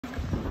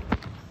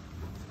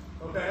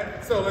Okay,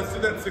 so let's do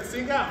that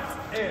 16 counts.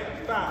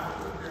 And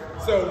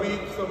 5. So we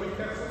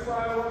catch the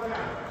slide over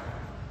now.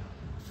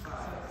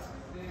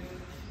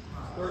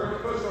 We're going to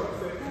push on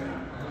 6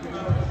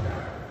 now.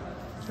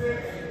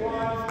 6,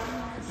 1,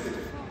 2.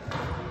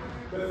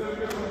 Let's do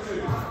this one 2.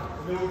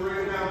 And then we'll bring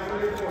it down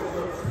 3 and 4.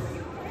 So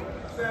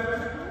 7,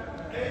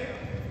 8,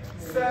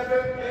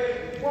 7,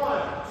 8,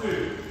 1, 2,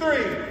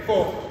 3,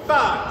 4,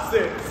 5,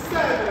 6,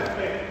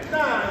 7, 8,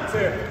 9,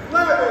 10,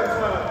 11,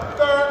 12,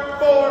 13,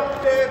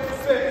 14,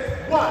 15,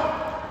 6, 1.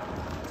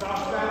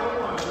 Toss down on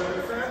 1. Does that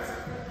make sense?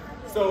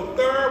 So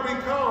third we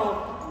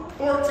count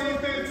 14,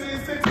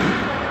 15, 16.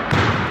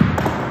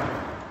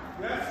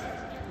 Yes?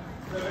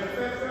 Does that make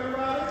sense,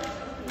 everybody?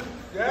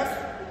 Yes?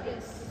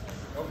 Yes.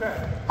 Okay.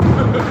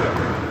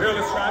 Here,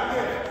 let's try it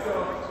again. So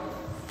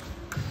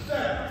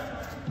 7,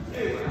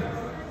 8,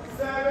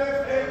 7,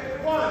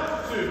 8, 1,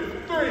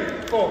 2,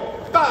 3,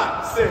 4,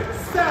 5, 6,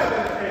 7,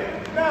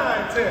 8,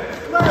 9,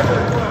 10,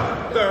 11,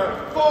 12,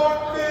 13,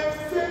 14,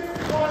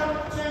 15, 1,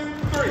 2,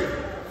 3.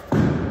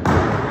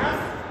 Yes?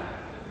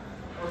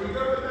 Are we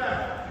good with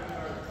that?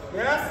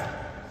 Yes?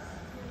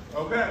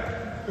 Okay.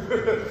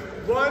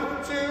 1,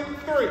 2,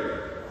 3.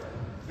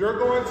 You're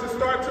going to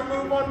start to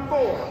move on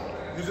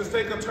 4. You just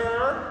take a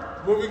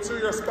turn, moving to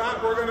your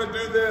spot. We're going to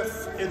do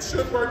this. It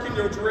should work in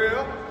your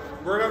drill.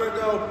 We're going to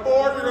go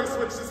 4. You're going to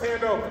switch this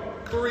hand over.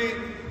 3,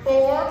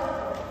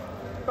 4,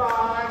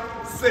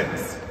 5,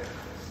 6.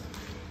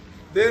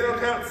 Then on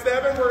count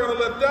 7, we're going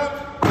to lift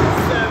up.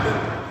 7,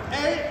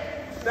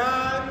 8,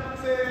 9,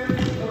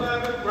 10,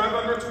 11, right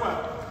under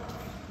 12.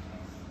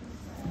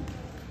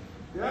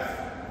 Yes?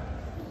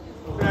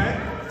 Okay.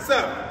 So,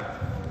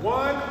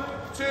 1,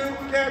 2,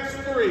 catch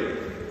 3,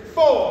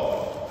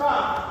 4,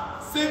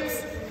 5,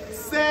 6,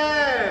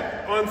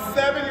 7. On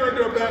 7, you're going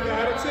to do a back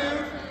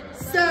attitude.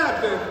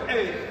 7,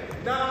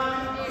 8,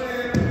 9,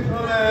 10,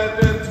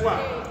 11,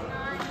 12.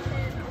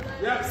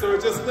 Yep, so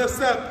it just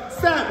lifts up.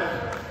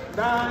 7,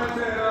 9,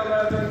 10,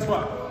 11,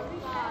 12.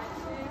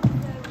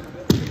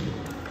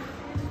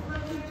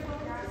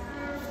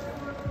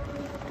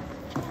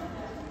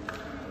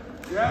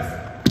 Yes?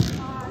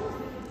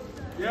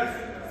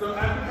 Yes? So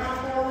after count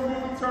 4, we're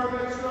moving to our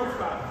next stroke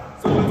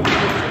spot. So let's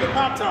do the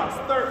pop toss.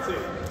 13,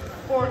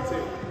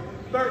 14,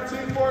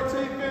 13,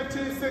 14,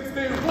 15,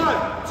 16,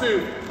 1,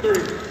 2, 3,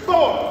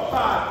 4,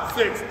 5,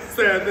 6,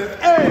 7,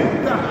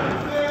 8,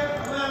 9,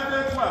 10,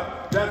 11,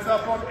 12. That's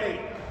up on 8.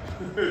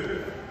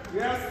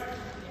 Yes?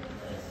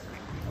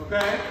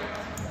 Okay?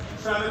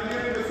 Try to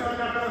get it. This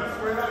time I'm going to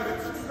spread out,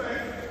 get some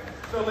space.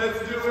 So let's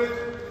do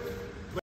it